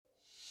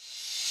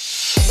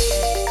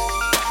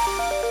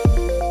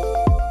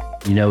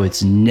You know,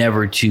 it's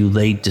never too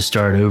late to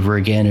start over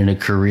again in a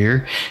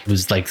career. I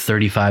was like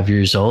 35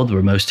 years old,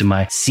 where most of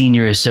my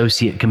senior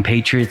associate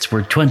compatriots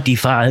were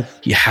 25.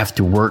 You have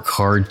to work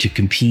hard to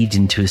compete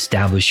and to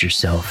establish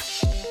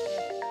yourself.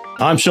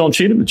 I'm Sean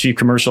Cheatham, the Chief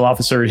Commercial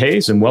Officer at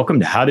Hays, and welcome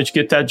to How Did You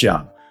Get That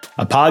Job,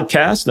 a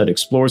podcast that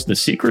explores the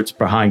secrets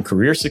behind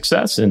career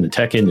success in the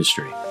tech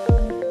industry.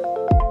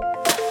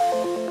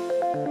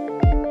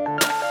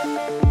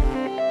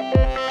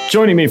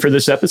 Joining me for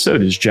this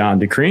episode is John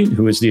DeCreen,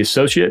 who is the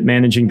Associate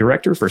Managing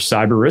Director for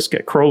Cyber Risk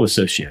at Kroll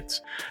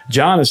Associates.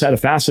 John has had a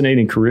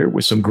fascinating career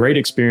with some great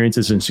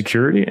experiences in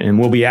security, and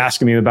we'll be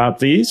asking him about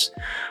these,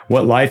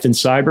 what life in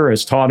cyber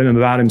has taught him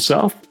about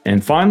himself,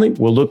 and finally,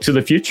 we'll look to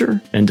the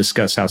future and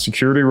discuss how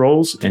security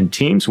roles and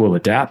teams will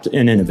adapt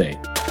and innovate.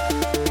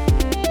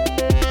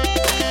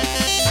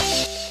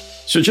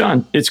 So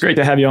John, it's great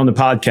to have you on the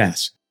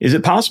podcast. Is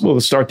it possible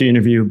to start the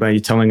interview by you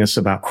telling us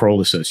about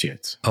Kroll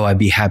Associates? Oh, I'd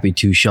be happy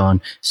to,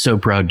 Sean. So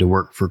proud to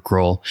work for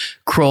Kroll.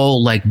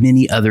 Kroll, like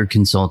many other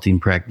consulting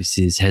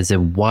practices, has a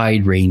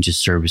wide range of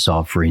service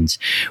offerings.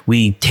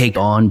 We take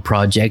on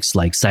projects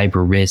like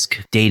cyber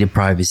risk, data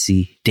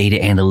privacy, data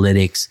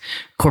analytics,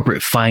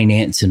 corporate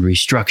finance and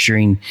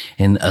restructuring,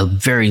 and a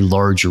very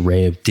large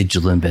array of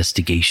digital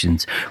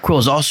investigations. Kroll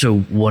is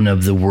also one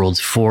of the world's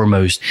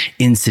foremost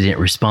incident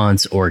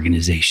response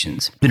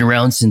organizations. Been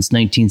around since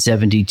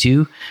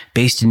 1972,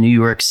 based in New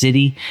York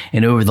City,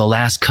 and over the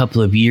last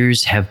couple of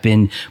years have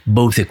been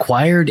both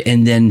acquired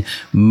and then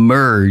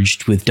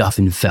merged with Duff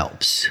 &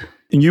 Phelps.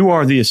 You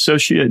are the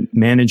Associate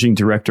Managing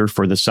Director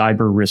for the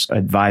Cyber Risk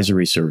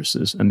Advisory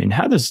Services. I mean,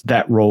 how does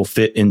that role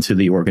fit into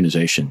the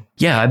organization?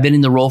 Yeah, I've been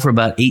in the role for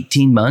about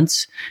 18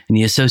 months, and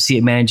the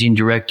Associate Managing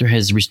Director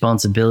has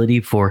responsibility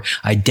for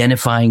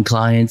identifying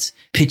clients,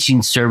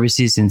 pitching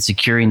services, and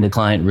securing the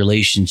client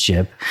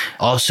relationship.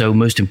 Also,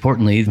 most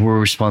importantly, we're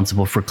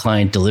responsible for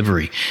client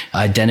delivery,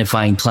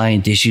 identifying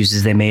client issues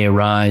as they may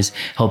arise,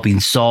 helping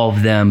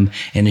solve them,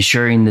 and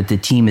ensuring that the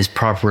team is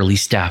properly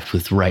staffed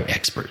with the right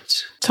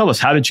experts. Tell us,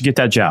 how did you get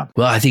that job?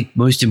 Well, I think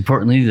most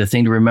importantly, the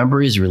thing to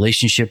remember is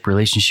relationship.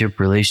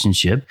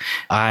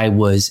 I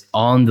was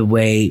on the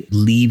way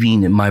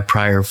leaving my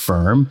prior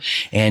firm,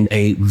 and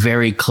a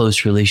very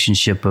close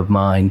relationship of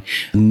mine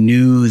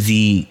knew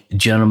the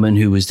gentleman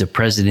who was the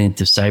president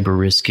of Cyber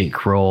Risk at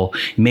Kroll,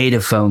 made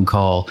a phone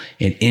call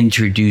and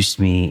introduced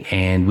me.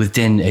 And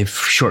within a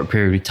short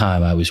period of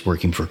time, I was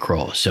working for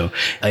Kroll. So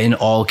in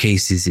all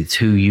cases, it's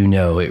who you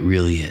know, it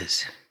really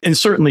is. And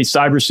certainly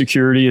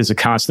cybersecurity is a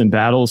constant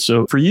battle.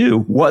 So for you,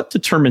 what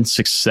determines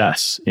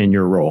success in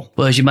your role?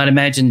 Well, as you might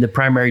imagine, the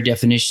primary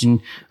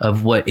definition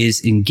of what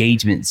is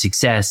engagement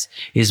success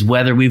is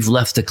whether we've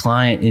left the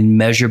client in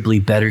measurably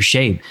better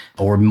shape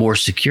or more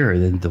secure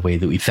than the way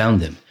that we found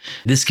them.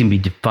 This can be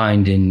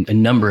defined in a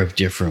number of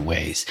different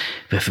ways.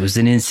 If it was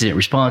an incident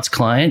response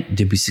client,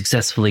 did we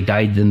successfully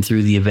guide them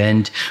through the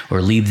event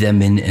or leave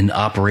them in an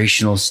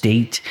operational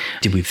state?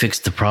 Did we fix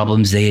the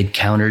problems they had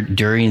encountered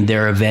during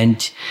their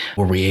event?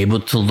 Were we able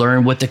to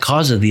learn what the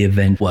cause of the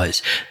event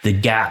was, the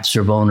gaps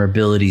or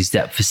vulnerabilities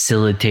that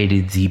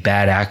facilitated the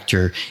bad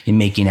actor in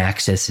making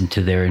access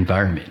into their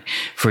environment?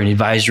 For an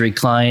advisory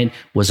client,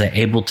 was I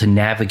able to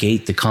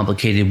navigate the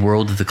complicated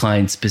world of the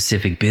client's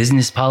specific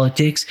business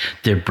politics,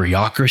 their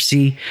bureaucracy?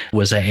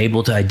 Was I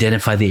able to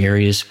identify the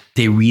areas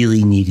they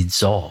really needed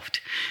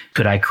solved?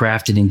 Could I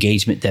craft an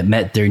engagement that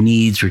met their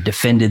needs or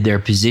defended their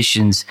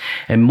positions,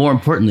 and more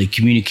importantly,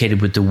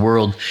 communicated with the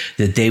world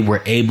that they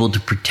were able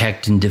to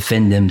protect and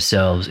defend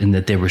themselves and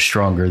that they were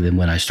stronger than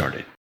when I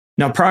started?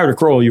 Now, prior to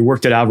Kroll, you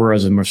worked at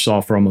Alvarez &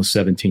 Marsal for almost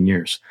 17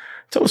 years.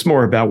 Tell us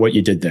more about what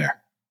you did there.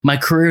 My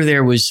career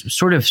there was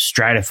sort of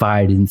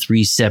stratified in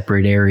three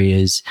separate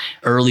areas.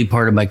 Early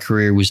part of my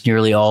career was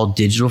nearly all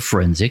digital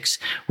forensics,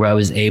 where I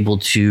was able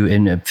to,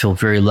 and I feel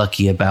very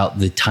lucky about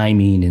the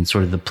timing and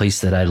sort of the place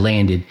that I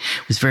landed,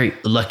 was very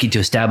lucky to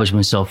establish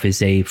myself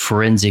as a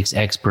forensics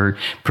expert,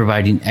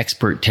 providing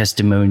expert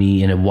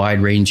testimony in a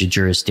wide range of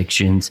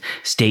jurisdictions,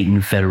 state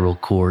and federal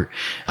court.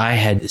 I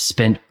had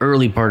spent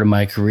early part of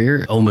my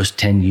career, almost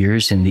 10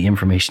 years in the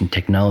information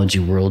technology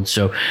world.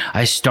 So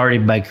I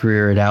started my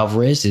career at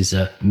Alvarez as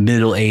a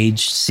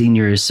middle-aged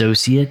senior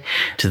associate.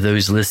 To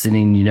those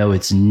listening, you know,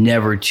 it's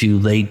never too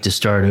late to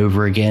start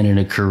over again in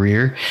a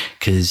career,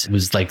 because it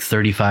was like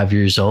 35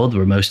 years old,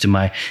 where most of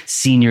my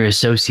senior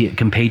associate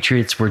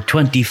compatriots were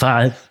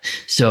 25.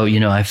 So, you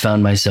know, I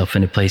found myself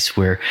in a place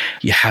where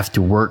you have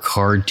to work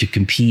hard to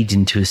compete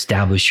and to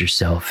establish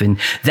yourself. And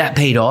that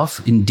paid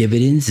off in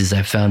dividends as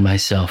I found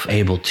myself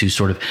able to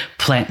sort of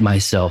plant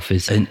myself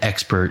as an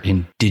expert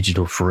in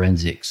digital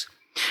forensics.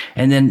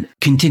 And then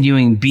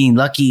continuing being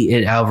lucky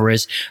at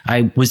Alvarez,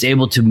 I was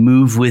able to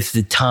move with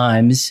the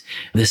times.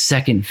 The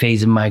second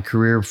phase of my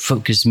career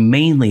focused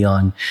mainly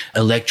on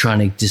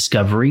electronic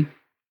discovery.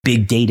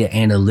 big data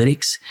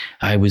analytics.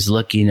 I was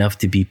lucky enough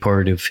to be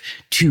part of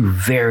 2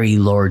 very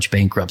large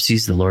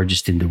bankruptcies, the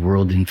largest in the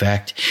world, in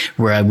fact,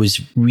 where I was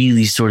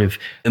really sort of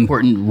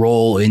important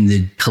role in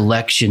the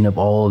collection of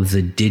all of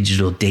the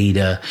digital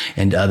data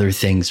and other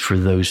things for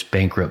those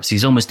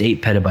bankruptcies, almost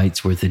 8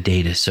 petabytes worth of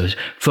data. So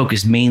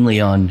focused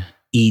mainly on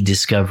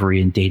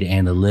e-discovery and data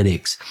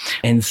analytics.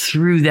 And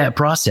through that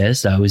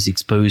process, I was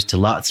exposed to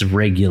lots of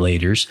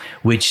regulators,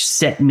 which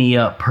set me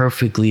up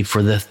perfectly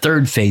for the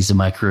 3rd phase of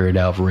my career at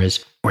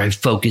Alvarez, where I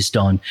focused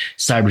on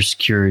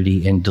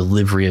cybersecurity and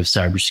delivery of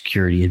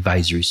cybersecurity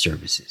advisory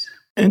services.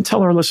 And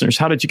tell our listeners,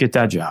 how did you get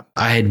that job?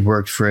 I had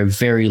worked for a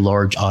very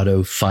large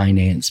auto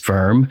finance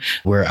firm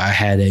where I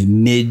had a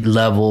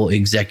mid-level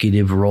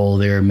executive role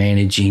there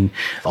managing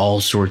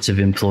all sorts of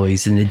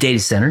employees in the data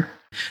center.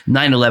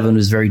 9/11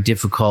 was very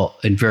difficult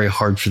and very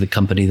hard for the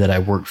company that I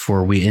worked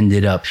for. We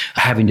ended up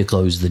having to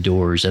close the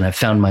doors and I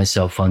found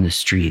myself on the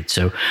street.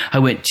 So I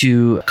went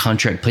to a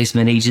contract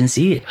placement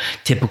agency.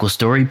 Typical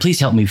story.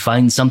 Please help me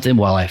find something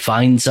while I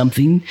find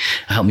something.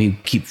 Help me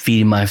keep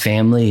feeding my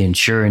family. And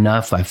sure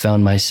enough, I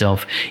found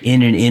myself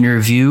in an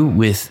interview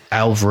with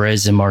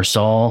Alvarez and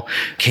Marsal.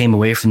 Came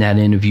away from that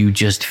interview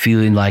just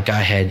feeling like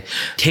I had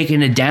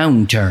taken a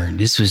downturn.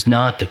 This was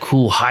not the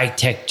cool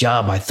high-tech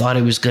job I thought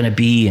it was going to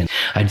be. And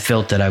I'd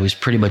felt that I was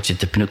pretty much at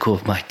the pinnacle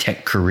of my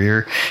tech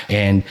career.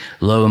 And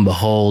lo and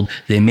behold,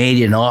 they made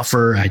an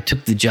offer. I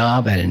took the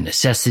job at a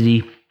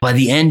necessity. By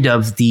the end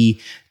of the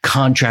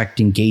contract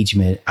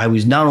engagement, I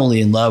was not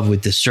only in love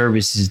with the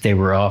services they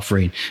were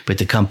offering, but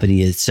the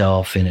company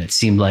itself. And it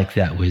seemed like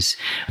that was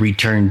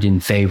returned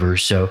in favor.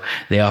 So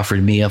they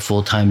offered me a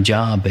full-time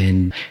job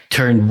and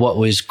turned what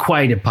was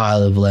quite a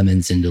pile of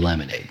lemons into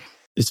lemonade.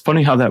 It's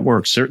funny how that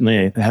works.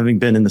 Certainly, having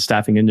been in the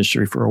staffing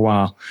industry for a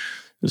while,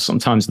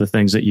 sometimes the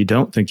things that you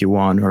don't think you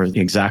want are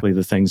exactly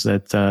the things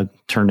that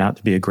turn out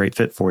to be a great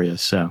fit for you.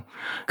 So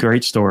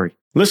great story.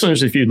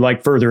 Listeners, if you'd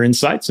like further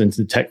insights into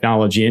the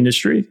technology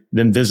industry,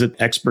 then visit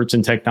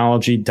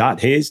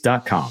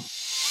expertsintechnology.hays.com.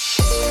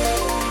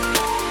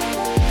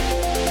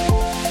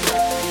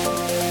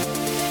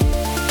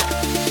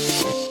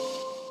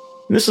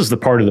 This is the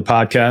part of the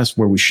podcast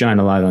where we shine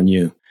a light on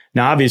you.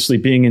 Now, obviously,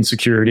 being in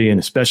security and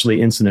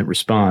especially incident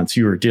response,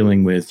 you are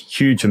dealing with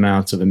huge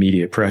amounts of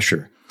immediate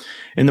pressure.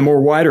 In the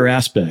more wider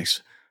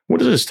aspects,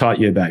 what has this taught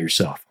you about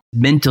yourself?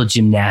 Mental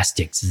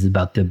gymnastics is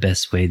about the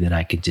best way that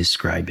I could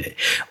describe it.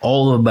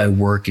 All of my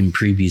work in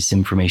previous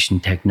information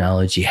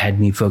technology had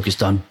me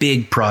focused on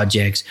big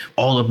projects.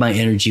 All of my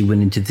energy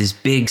went into this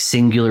big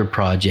singular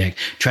project,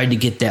 tried to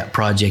get that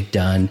project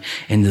done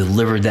and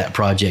deliver that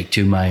project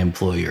to my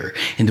employer.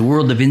 In the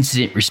world of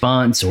incident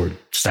response or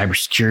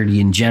cybersecurity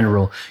in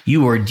general,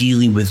 you are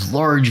dealing with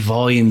large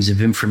volumes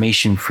of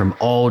information from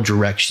all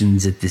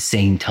directions at the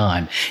same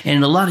time.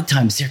 And a lot of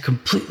times they're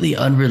completely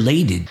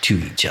unrelated to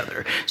each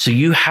other. So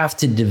you have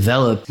to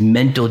develop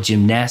mental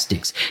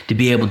gymnastics to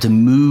be able to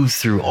move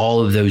through all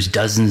of those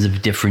dozens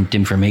of different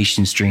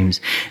information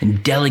streams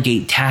and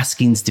delegate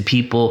taskings to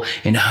people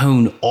and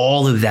hone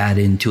all of that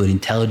into an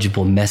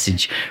intelligible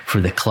message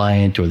for the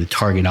client or the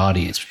target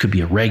audience. It could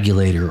be a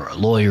regulator or a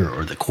lawyer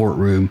or the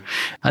courtroom.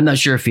 I'm not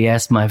sure if you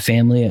asked my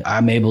family,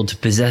 I'm able to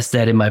possess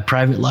that in my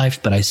private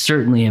life, but I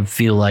certainly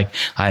feel like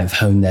I have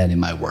honed that in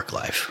my work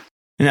life.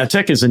 Now,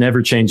 tech is an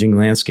ever-changing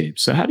landscape.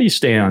 So how do you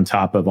stay on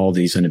top of all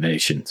these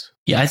innovations?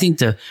 Yeah, I think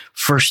the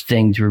first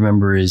thing to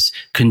remember is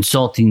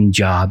consulting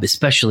job,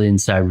 especially in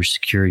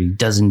cybersecurity,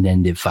 doesn't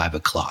end at 5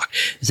 o'clock.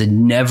 It's a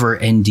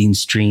never-ending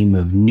stream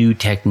of new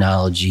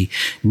technology,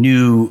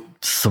 new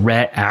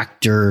threat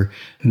actor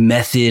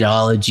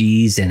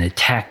methodologies and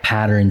attack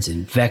patterns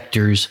and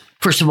vectors.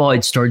 First of all,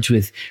 it starts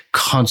with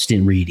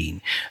constant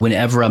reading.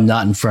 Whenever I'm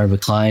not in front of a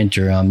client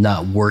or I'm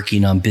not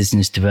working on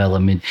business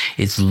development,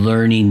 it's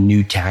learning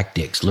new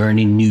tactics,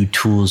 learning new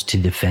tools to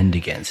defend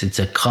against. It's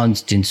a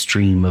constant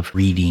stream of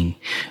reading.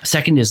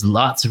 Second is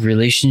lots of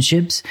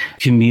relationships.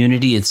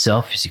 Community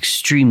itself is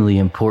extremely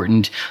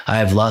important. I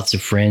have lots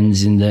of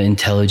friends in the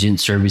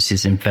intelligence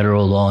services and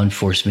federal law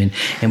enforcement,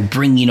 and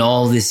bringing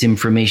all this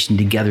information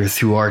together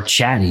through our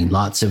chatting.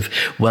 Lots of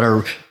what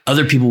are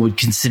other people would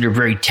consider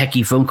very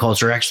techie phone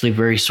calls are actually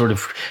very sort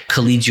of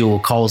collegial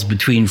calls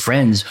between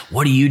friends.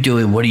 What are you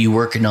doing? What are you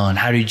working on?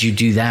 How did you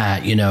do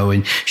that?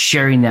 And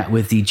sharing that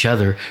with each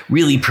other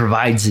really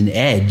provides an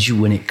edge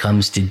when it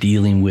comes to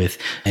dealing with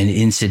an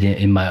incident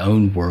in my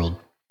own world.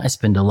 I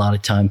spend a lot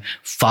of time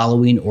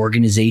following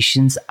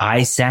organizations,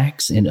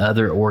 ISACs and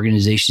other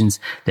organizations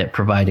that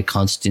provide a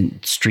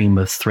constant stream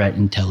of threat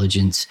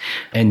intelligence.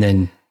 And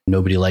then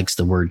nobody likes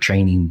the word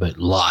training, but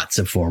lots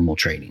of formal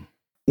training.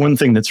 One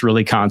thing that's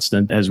really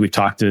constant as we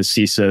talk to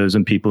CISOs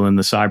and people in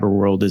the cyber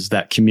world is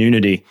that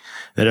community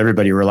that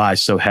everybody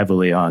relies so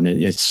heavily on.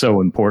 It's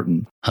so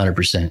important.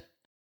 100%.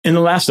 In the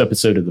last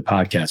episode of the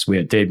podcast, we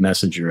had Dave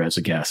Messenger as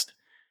a guest.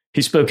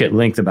 He spoke at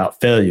length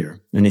about failure,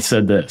 and he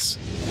said this.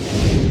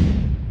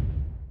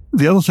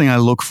 The other thing I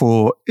look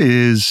for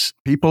is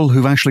people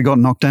who've actually got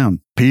knocked down,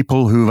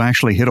 people who've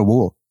actually hit a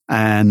wall.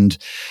 And,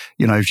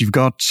 if you've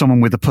got someone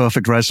with a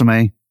perfect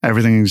resume,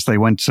 everything is they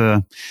went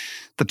to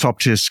the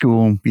top tier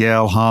school,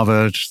 Yale,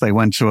 Harvard. They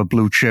went to a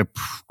blue chip,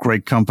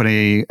 great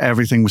company.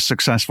 Everything was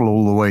successful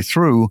all the way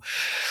through.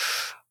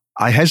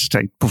 I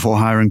hesitate before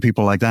hiring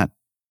people like that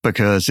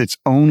because it's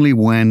only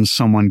when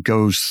someone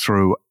goes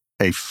through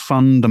a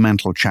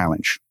fundamental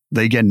challenge,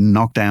 they get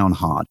knocked down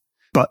hard,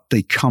 but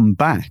they come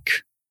back,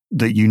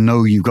 that you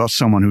know you've got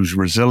someone who's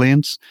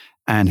resilient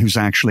and who's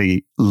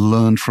actually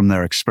learned from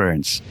their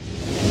experience.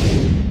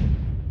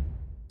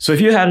 So if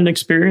you had an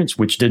experience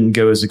which didn't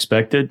go as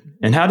expected,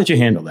 and how did you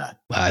handle that?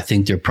 I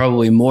think there are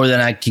probably more than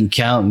I can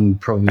count and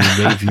probably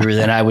way fewer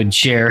than I would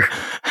share.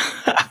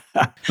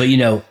 But, you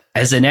know,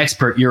 as an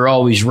expert, you're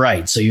always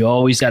right. So you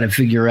always got to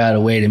figure out a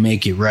way to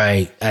make it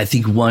right. I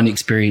think one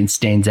experience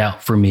stands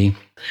out for me.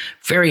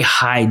 Very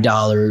high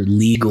dollar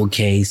legal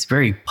case,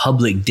 very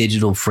public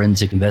digital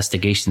forensic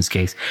investigations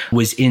case,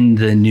 was in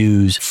the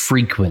news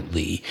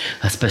frequently,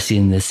 especially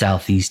in the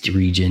Southeast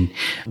region,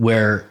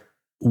 where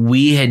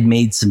we had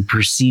made some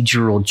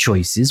procedural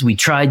choices. We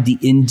tried the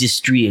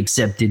industry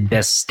accepted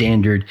best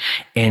standard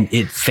and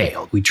it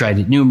failed. We tried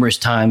it numerous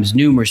times,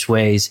 numerous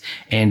ways,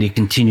 and it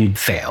continued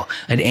to fail.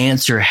 An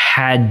answer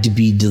had to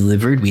be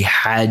delivered. We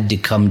had to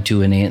come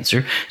to an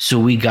answer. So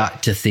we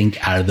got to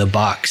think out of the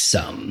box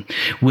some.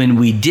 When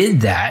we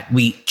did that,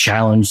 we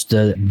challenged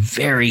the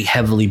very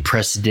heavily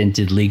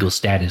precedented legal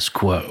status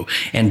quo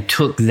and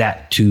took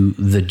that to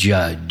the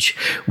judge.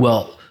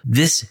 Well,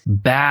 this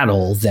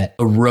battle that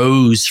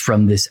arose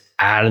from this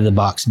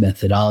out-of-the-box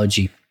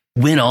methodology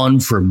went on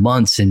for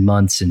months and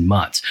months and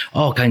months.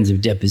 All kinds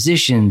of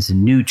depositions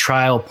and new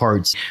trial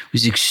parts. It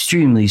was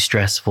extremely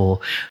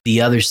stressful.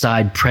 The other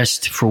side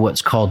pressed for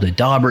what's called a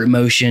Daubert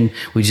motion,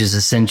 which is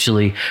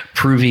essentially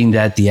proving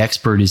that the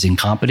expert is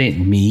incompetent,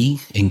 me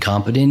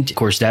incompetent. Of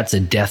course, that's a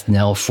death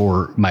knell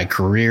for my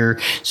career.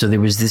 So there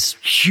was this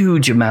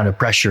huge amount of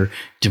pressure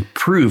to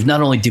prove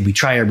not only did we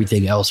try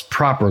everything else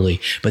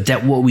properly, but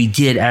that what we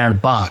did out of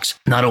the box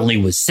not only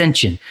was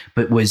sentient,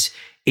 but was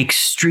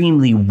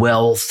extremely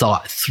well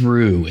thought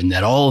through, and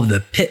that all of the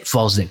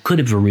pitfalls that could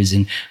have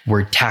arisen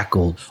were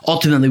tackled.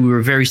 Ultimately, we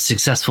were very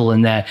successful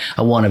in that.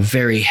 I won a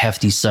very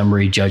hefty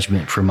summary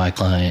judgment for my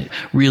client,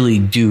 really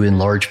due in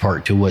large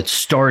part to what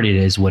started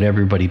as what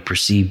everybody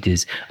perceived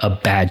as a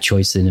bad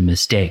choice and a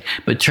mistake,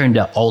 but turned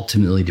out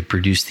ultimately to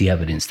produce the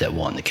evidence that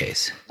won the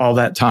case. All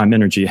that time,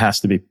 energy has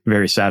to be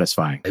very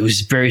satisfying. It was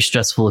very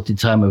stressful at the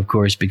time, of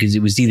course, because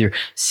it was either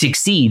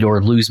succeed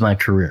or lose my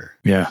career.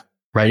 Yeah.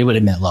 Right. It would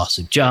have meant loss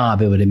of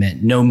job. It would have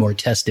meant no more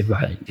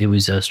testifying. It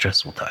was a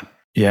stressful time.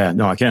 Yeah.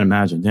 No, I can't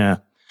imagine. Yeah.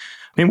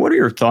 I mean, what are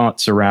your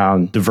thoughts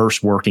around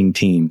diverse working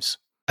teams?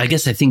 I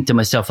guess I think to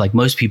myself, like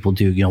most people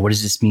do, you know, what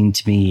does this mean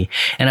to me?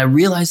 And I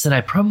realize that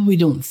I probably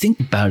don't think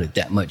about it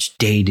that much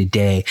day to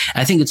day.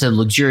 I think it's a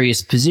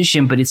luxurious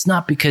position, but it's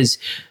not because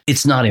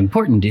it's not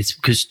important. It's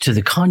because, to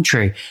the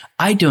contrary,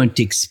 I don't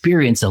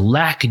experience a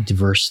lack of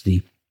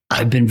diversity.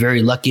 I've been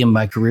very lucky in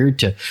my career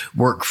to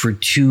work for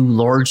two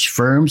large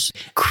firms.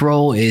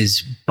 Kroll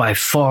is by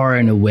far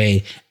and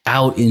away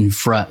out in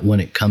front when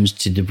it comes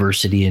to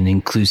diversity and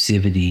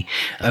inclusivity.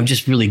 I'm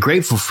just really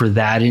grateful for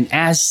that. And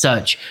as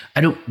such,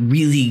 I don't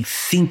really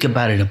think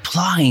about it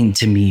applying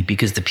to me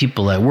because the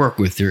people I work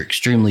with are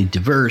extremely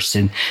diverse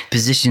and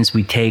positions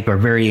we take are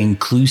very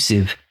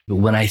inclusive. But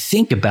when I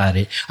think about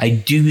it, I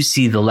do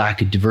see the lack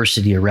of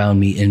diversity around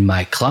me in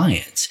my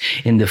clients,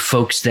 in the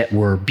folks that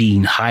were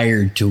being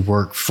hired to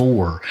work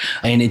for.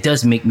 And it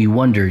does make me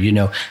wonder, you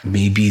know,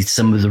 maybe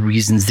some of the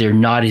reasons they're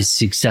not as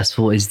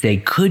successful as they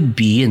could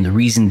be, and the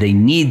reason they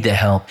need the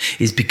help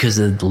is because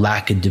of the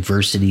lack of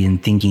diversity in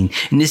thinking.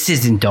 And this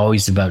isn't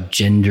always about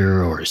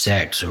gender or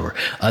sex or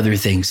other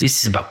things.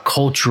 This is about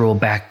cultural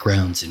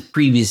backgrounds and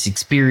previous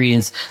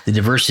experience. The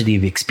diversity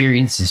of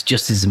experience is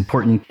just as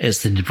important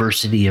as the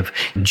diversity of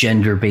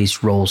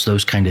gender-based roles,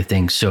 those kind of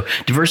things. So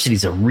diversity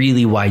is a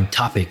really wide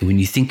topic. When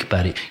you think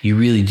about it, you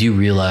really do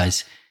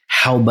realize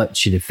how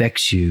much it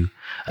affects you.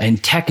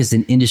 And tech is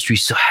an industry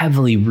so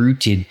heavily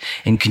rooted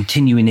in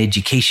continuing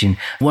education.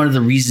 One of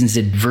the reasons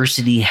that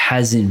diversity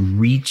hasn't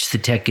reached the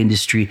tech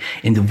industry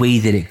in the way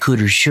that it could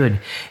or should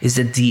is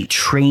that the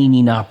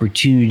training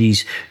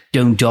opportunities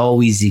don't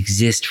always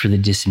exist for the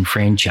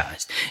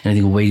disenfranchised. And I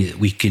think a way that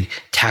we could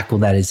tackle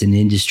that as an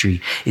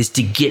industry is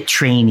to get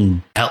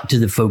training out to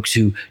the folks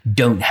who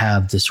don't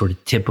have the sort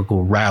of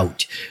typical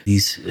route.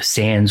 These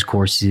SANS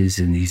courses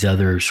and these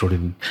other sort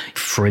of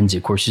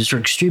forensic courses are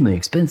extremely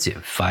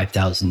expensive,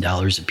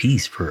 $5,000 a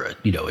piece for a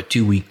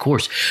 2-week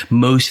course.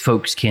 Most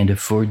folks can't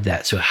afford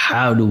that. So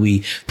how do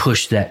we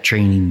push that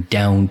training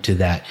down to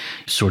that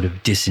sort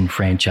of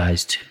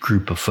disenfranchised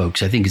group of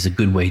folks? I think is a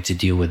good way to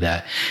deal with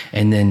that.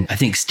 And then I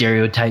think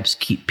stereotypes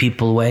keep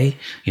people away.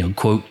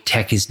 Quote,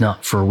 tech is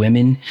not for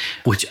women,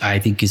 which I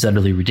think is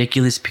utterly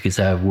ridiculous because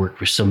I've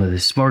worked with some of the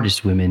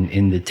smartest women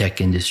in the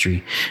tech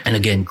industry. And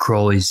again,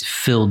 Kroll is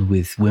filled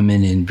with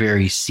women in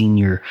very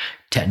senior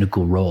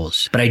technical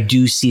roles. But I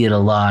do see it a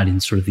lot in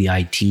sort of the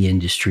IT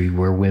industry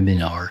where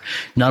women are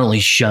not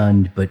only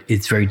shunned, but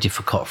it's very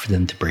difficult for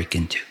them to break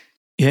into.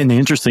 Yeah, and the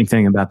interesting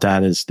thing about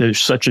that is there's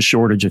such a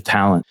shortage of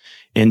talent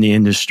in the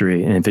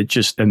industry. And if it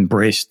just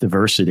embraced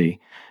diversity,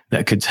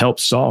 that could help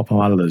solve a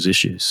lot of those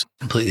issues.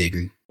 Completely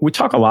agree. We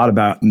talk a lot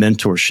about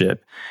mentorship.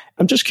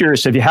 I'm just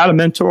curious, have you had a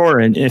mentor?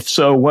 And if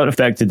so, what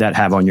effect did that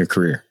have on your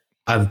career?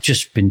 I've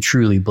just been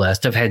truly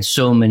blessed. I've had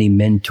so many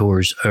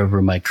mentors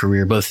over my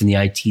career, both in the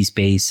IT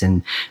space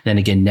and then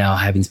again, now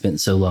having spent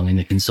so long in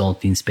the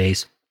consulting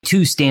space.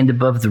 Two stand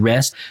above the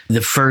rest.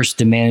 The first,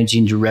 the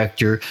managing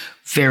director,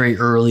 very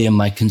early in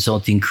my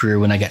consulting career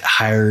when I got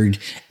hired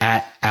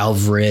at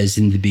Alvarez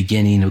in the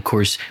beginning, of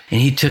course,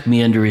 and he took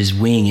me under his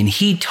wing and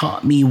he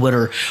taught me what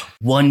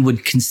one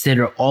would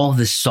consider all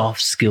the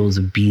soft skills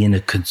of being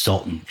a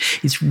consultant.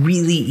 It's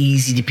really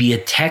easy to be a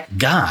tech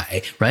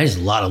guy, right? There's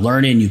a lot of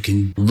learning. You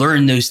can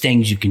learn those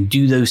things. You can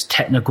do those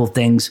technical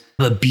things,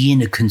 but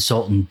being a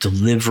consultant,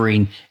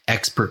 delivering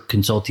expert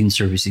consulting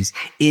services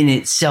in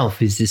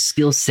itself is a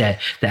skill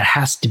set that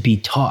has to be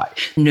taught.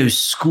 No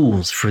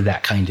schools for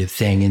that kind of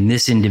thing. And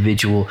this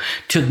individual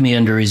took me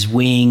under his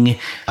wing.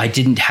 I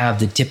didn't have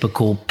the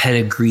typical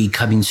pedigree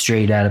coming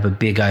straight out of a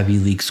big Ivy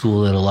League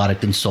school that a lot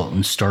of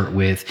consultants start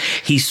with.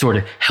 He sort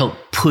of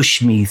helped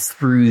push me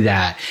through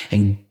that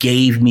and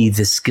gave me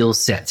the skill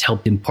sets,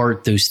 helped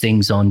impart those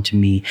things onto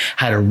me,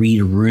 how to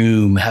read a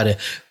room,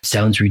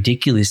 sounds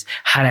ridiculous,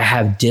 how to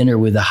have dinner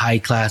with a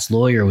high-class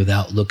lawyer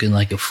without looking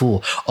like a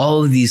fool.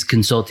 All of these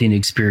consulting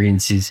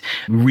experiences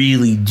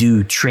really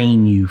do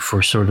train you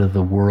for sort of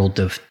the world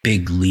of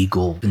big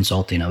legal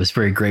consulting. I was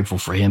very grateful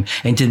for him.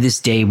 And to this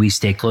day, we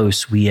stay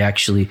close. We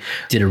actually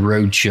did a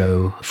road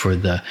show for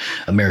the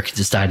American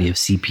Society of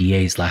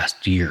CPAs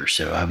last year.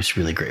 So I was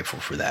really grateful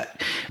for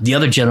that. The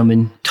other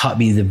gentleman taught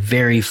me the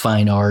very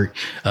fine art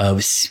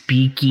of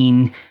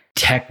speaking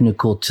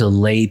technical to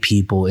lay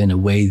people in a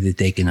way that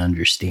they can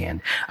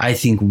understand. I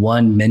think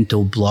one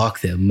mental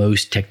block that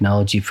most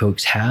technology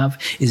folks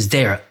have is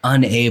they're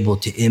unable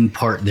to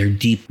impart their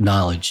deep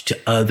knowledge to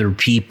other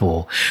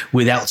people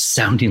without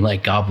sounding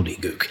like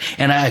gobbledygook.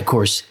 And I, of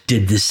course,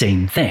 did the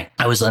same thing.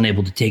 I was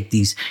unable to take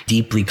these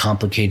deeply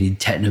complicated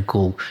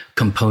technical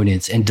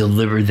components and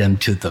deliver them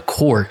to the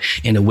court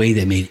in a way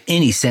that made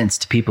any sense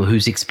to people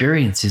whose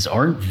experiences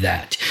aren't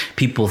that.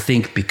 People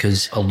think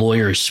because a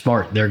lawyer is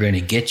smart, they're going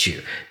to get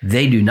you.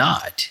 They do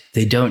not.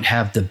 They don't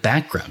have the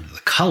background,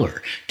 the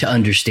color to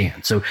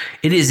understand. So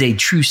it is a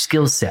true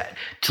skill set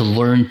to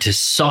learn to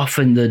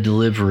soften the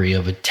delivery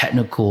of a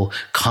technical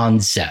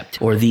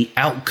concept or the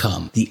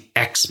outcome, the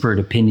expert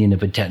opinion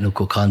of a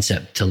technical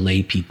concept to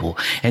lay people.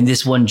 And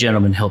this one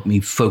gentleman helped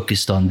me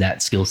focus on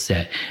that skill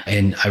set.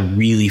 And I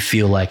really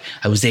feel like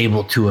I was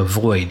able to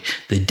avoid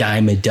the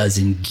dime a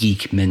dozen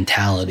geek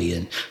mentality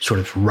and sort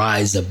of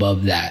rise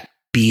above that,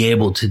 be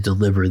able to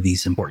deliver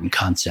these important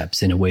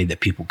concepts in a way that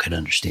people could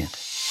understand.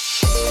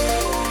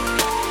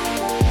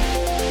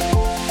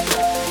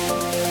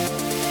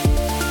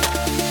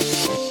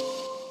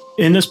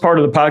 In this part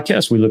of the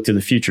podcast, we look to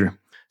the future.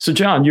 So,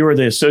 John, you are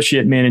the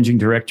Associate Managing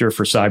Director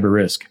for Cyber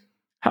Risk.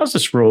 How's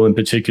this role in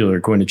particular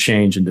going to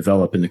change and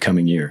develop in the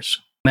coming years?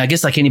 I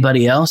guess like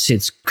anybody else,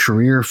 it's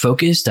career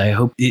focused. I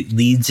hope it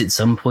leads at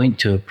some point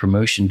to a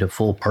promotion to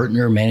full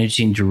partner,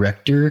 managing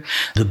director.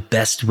 The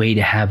best way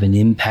to have an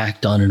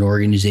impact on an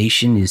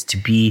organization is to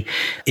be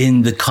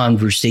in the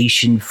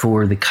conversation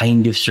for the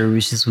kind of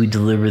services we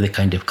deliver, the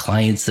kind of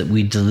clients that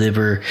we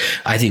deliver.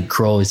 I think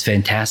Kroll is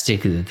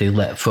fantastic that they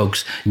let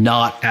folks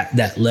not at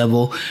that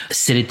level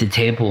sit at the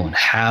table and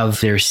have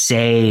their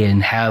say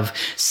and have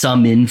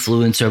some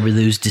influence over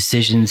those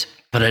decisions.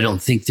 But I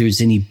don't think there's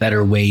any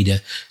better way to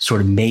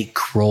sort of make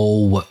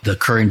Kroll what the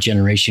current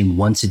generation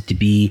wants it to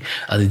be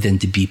other than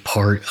to be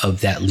part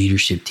of that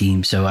leadership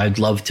team. So I'd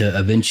love to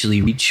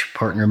eventually reach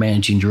partner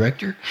managing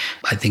director.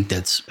 I think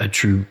that's a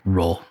true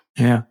role.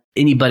 Yeah.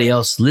 Anybody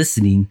else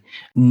listening,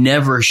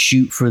 never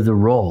shoot for the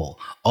role.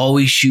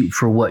 Always shoot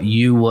for what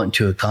you want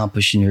to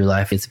accomplish in your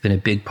life. It's been a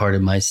big part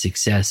of my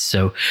success.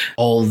 So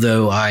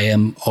although I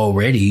am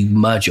already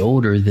much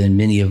older than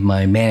many of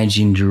my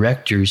managing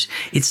directors,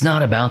 it's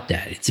not about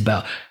that. It's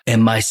about,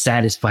 am I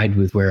satisfied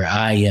with where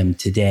I am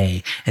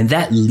today? And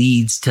that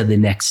leads to the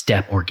next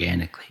step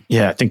organically.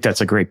 Yeah, I think that's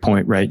a great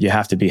point, right? You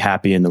have to be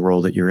happy in the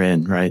role that you're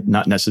in, right?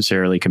 Not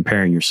necessarily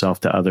comparing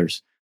yourself to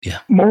others. Yeah.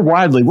 More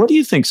widely, what do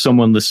you think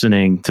someone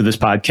listening to this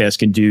podcast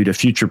can do to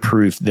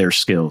future-proof their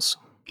skills?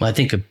 Well, I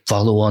think a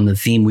follow on the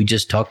theme we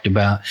just talked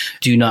about,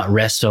 do not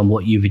rest on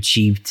what you've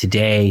achieved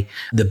today.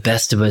 The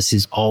best of us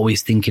is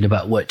always thinking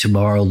about what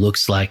tomorrow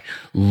looks like,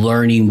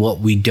 learning what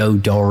we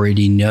don't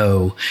already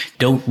know.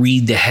 Don't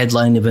read the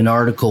headline of an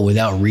article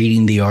without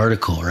reading the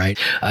article, right?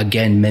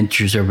 Again,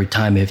 mentors over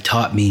time have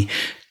taught me,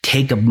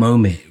 take a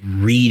moment,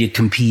 read a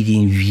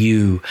competing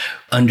view,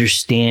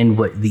 understand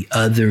what the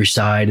other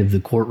side of the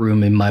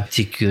courtroom, in my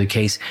particular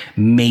case,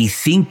 may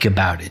think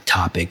about a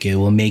topic. It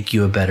will make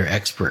you a better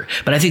expert.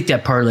 But I think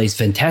that parlays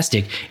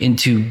fantastic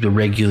into the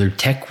regular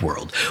tech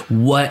world.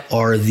 What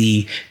are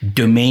the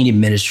domain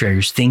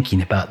administrators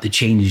thinking about the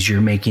changes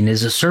you're making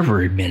as a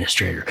server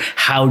administrator?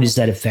 How does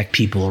that affect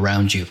people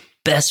around you?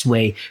 best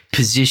way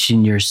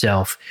position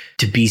yourself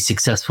to be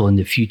successful in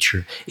the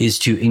future is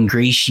to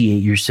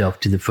ingratiate yourself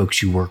to the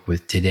folks you work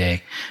with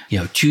today.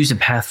 Choose a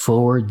path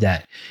forward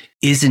that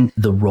isn't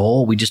the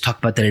role. We just talked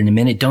about that in a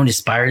minute. Don't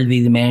aspire to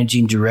be the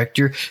managing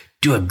director.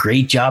 Do a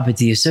great job at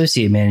the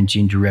associate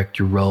managing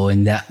director role,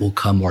 and that will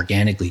come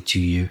organically to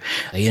you.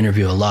 I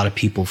interview a lot of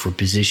people for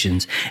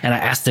positions, and I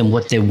ask them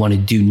what they want to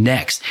do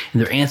next.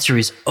 And their answer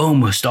is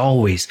almost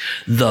always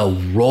the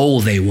role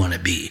they want to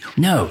be.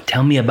 No,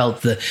 tell me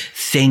about the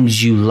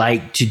things you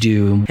like to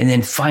do, and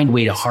then find a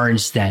way to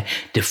harness that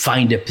to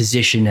find a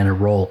position and a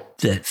role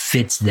that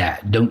fits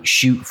that. Don't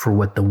shoot for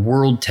what the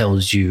world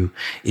tells you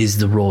is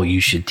the role you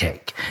should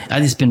take.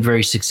 And it's been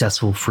very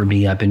successful for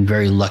me. I've been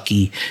very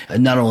lucky,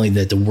 not only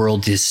that the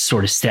world has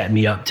sort of set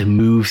me up to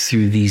move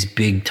through these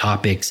big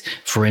topics,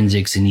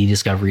 forensics and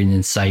e-discovery and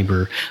then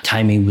cyber.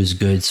 Timing was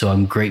good, so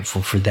I'm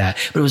grateful for that.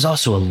 But it was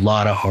also a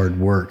lot of hard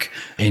work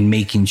in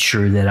making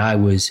sure that I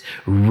was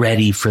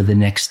ready for the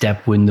next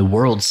step when the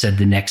world said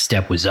the next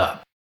step was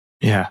up.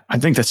 Yeah, I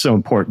think that's so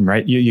important,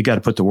 right? You got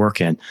to put the work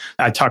in.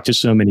 I talk to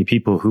so many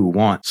people who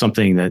want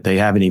something that they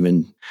haven't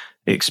even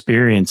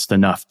experienced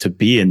enough to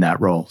be in that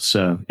role.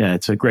 So yeah,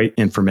 it's a great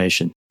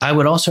information. I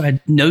would also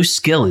add, no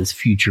skill is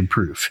future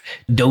proof.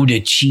 Don't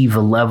achieve a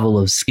level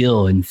of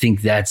skill and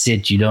think that's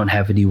it. You don't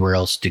have anywhere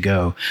else to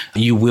go.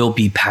 You will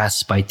be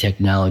passed by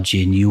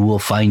technology and you will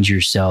find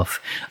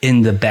yourself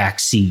in the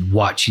backseat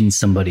watching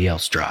somebody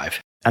else drive.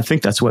 I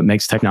think that's what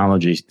makes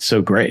technology so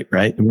great,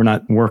 right? We're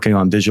not working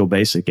on Visual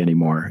Basic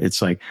anymore.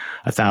 It's like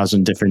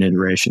 1,000 different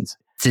iterations.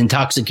 It's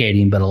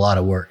intoxicating, but a lot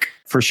of work.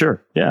 For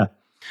sure. Yeah.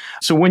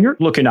 So when you're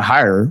looking to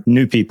hire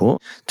new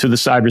people to the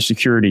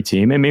cybersecurity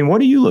team,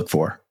 what do you look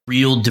for?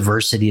 Real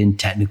diversity in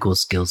technical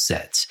skill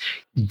sets.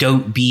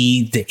 Don't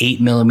be the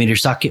 8mm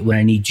socket when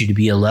I need you to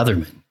be a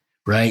Leatherman.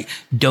 Right?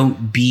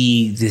 Don't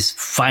be this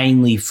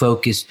finely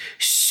focused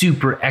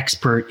super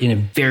expert in a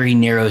very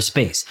narrow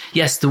space.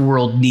 Yes, the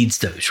world needs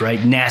those, right?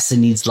 NASA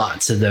needs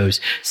lots of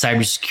those.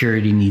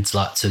 Cybersecurity needs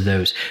lots of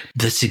those.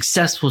 The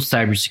successful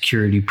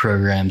cybersecurity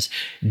programs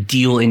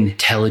deal in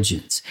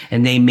intelligence,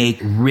 and they make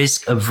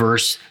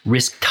risk-averse,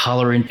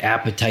 risk-tolerant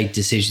appetite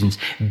decisions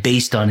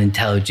based on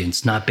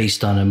intelligence, not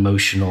based on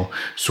emotional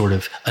sort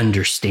of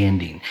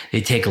understanding.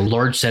 They take a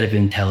large set of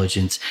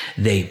intelligence,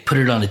 they put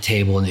it on a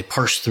table, and they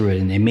parse through it,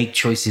 and they make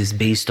choices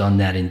based on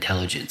that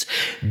intelligence.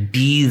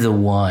 Be the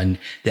one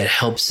that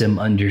helps them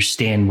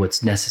understand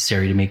what's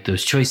necessary to make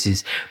those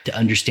choices, to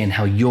understand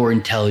how your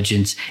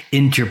intelligence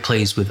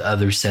interplays with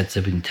other sets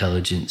of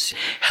intelligence.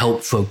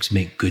 Help folks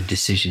make good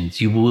decisions.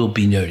 You will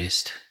be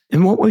noticed.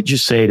 And what would you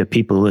say to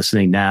people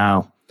listening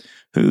now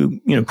who,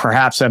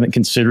 perhaps haven't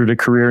considered a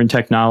career in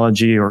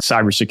technology or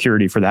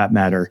cybersecurity for that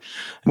matter?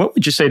 What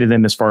would you say to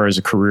them as far as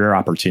a career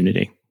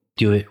opportunity?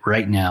 Do it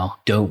right now.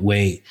 Don't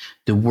wait.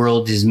 The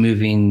world is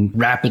moving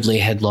rapidly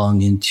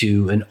headlong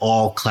into an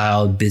all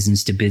cloud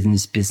business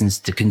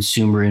to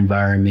consumer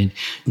environment.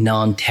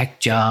 Non-tech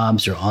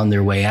jobs are on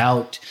their way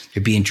out.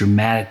 They're being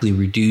dramatically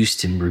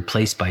reduced and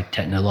replaced by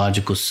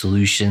technological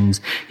solutions.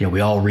 We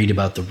all read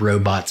about the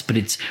robots, but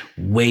it's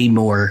way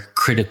more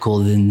critical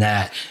than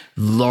that.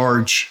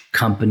 Large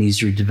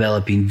companies are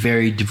developing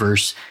very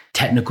diverse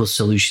technical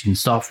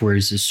solutions, software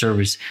as a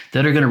service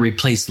that are going to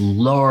replace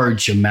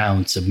large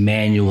amounts of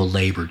manual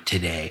labor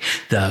today.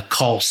 The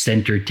call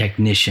center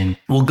technician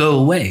will go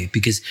away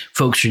because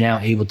folks are now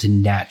able to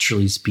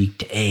naturally speak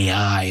to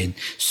AI and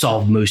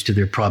solve most of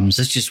their problems.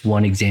 That's just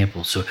one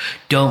example. So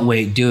don't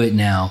wait, do it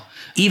now.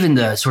 Even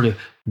the sort of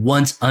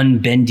once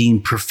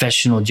unbending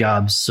professional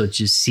jobs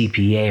such as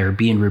CPA are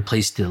being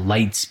replaced at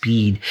light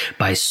speed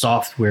by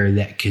software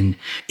that can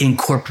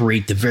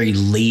incorporate the very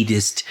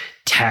latest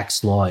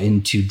tax law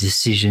into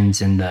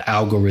decisions and the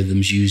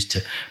algorithms used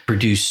to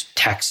produce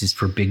taxes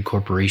for big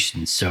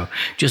corporations. So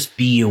just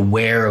be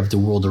aware of the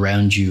world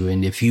around you.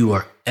 And if you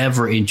are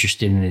ever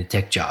interested in a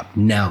tech job,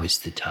 now is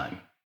the time.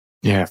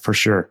 Yeah, for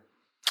sure.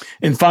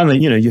 And finally,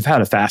 you've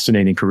had a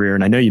fascinating career.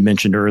 And I know you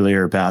mentioned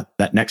earlier about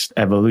that next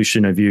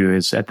evolution of you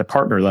is at the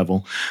partner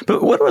level.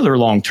 But what other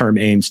long-term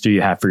aims do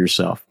you have for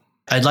yourself?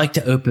 I'd like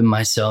to open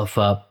myself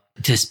up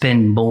to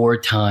spend more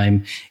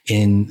time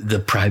in the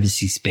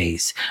privacy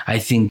space. I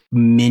think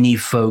many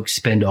folks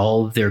spend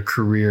all of their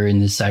career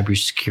in the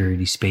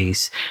cybersecurity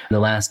space. In the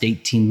last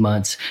 18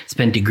 months,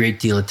 spent a great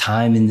deal of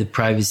time in the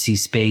privacy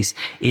space.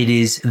 It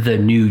is the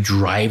new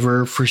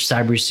driver for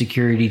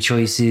cybersecurity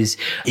choices.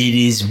 It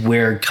is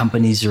where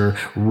companies are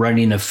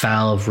running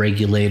afoul of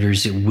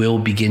regulators. It will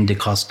begin to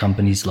cost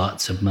companies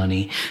lots of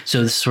money.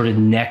 So the sort of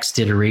next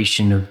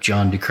iteration of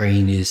John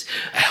DeCrane is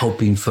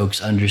helping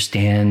folks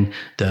understand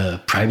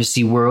the privacy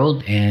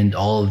world and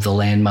all of the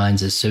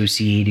landmines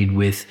associated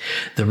with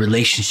the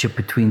relationship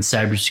between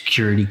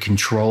cybersecurity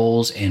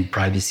controls and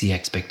privacy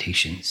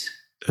expectations.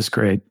 That's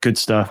great. Good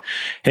stuff.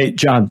 Hey,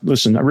 John,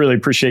 listen, I really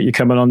appreciate you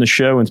coming on the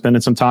show and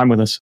spending some time with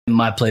us.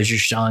 My pleasure,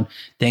 Sean.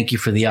 Thank you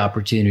for the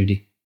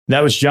opportunity.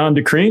 That was John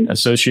DeCrane,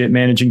 Associate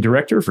Managing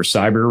Director for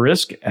Cyber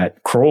Risk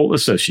at Kroll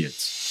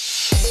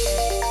Associates.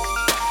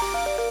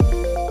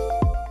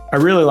 I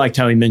really liked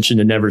how he mentioned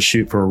to never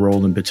shoot for a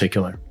role in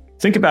particular.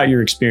 Think about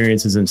your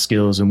experiences and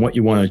skills and what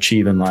you want to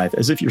achieve in life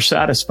as if you're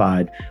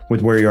satisfied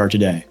with where you are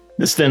today.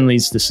 This then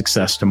leads to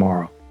success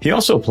tomorrow. He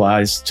also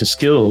applies to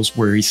skills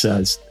where he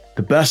says,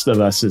 the best of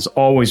us is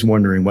always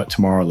wondering what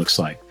tomorrow looks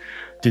like.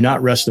 Do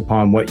not rest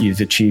upon what you've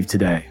achieved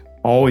today.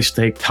 Always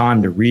take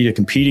time to read a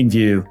competing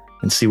view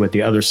and see what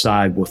the other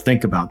side will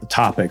think about the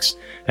topics,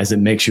 as it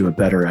makes you a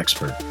better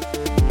expert.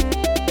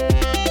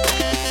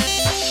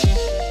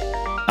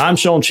 I'm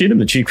Sean Cheatham,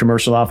 the Chief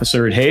Commercial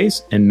Officer at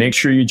Hays, and make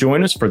sure you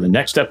join us for the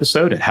next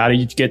episode at How Do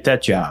You Get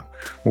That Job,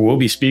 where we'll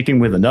be speaking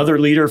with another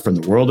leader from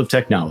the world of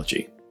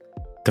technology.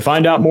 To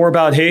find out more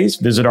about Hays,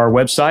 visit our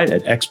website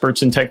at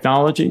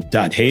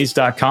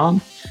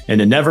expertsintechnology.hays.com. And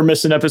to never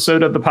miss an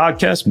episode of the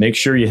podcast, make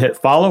sure you hit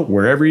follow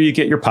wherever you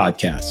get your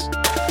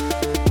podcasts.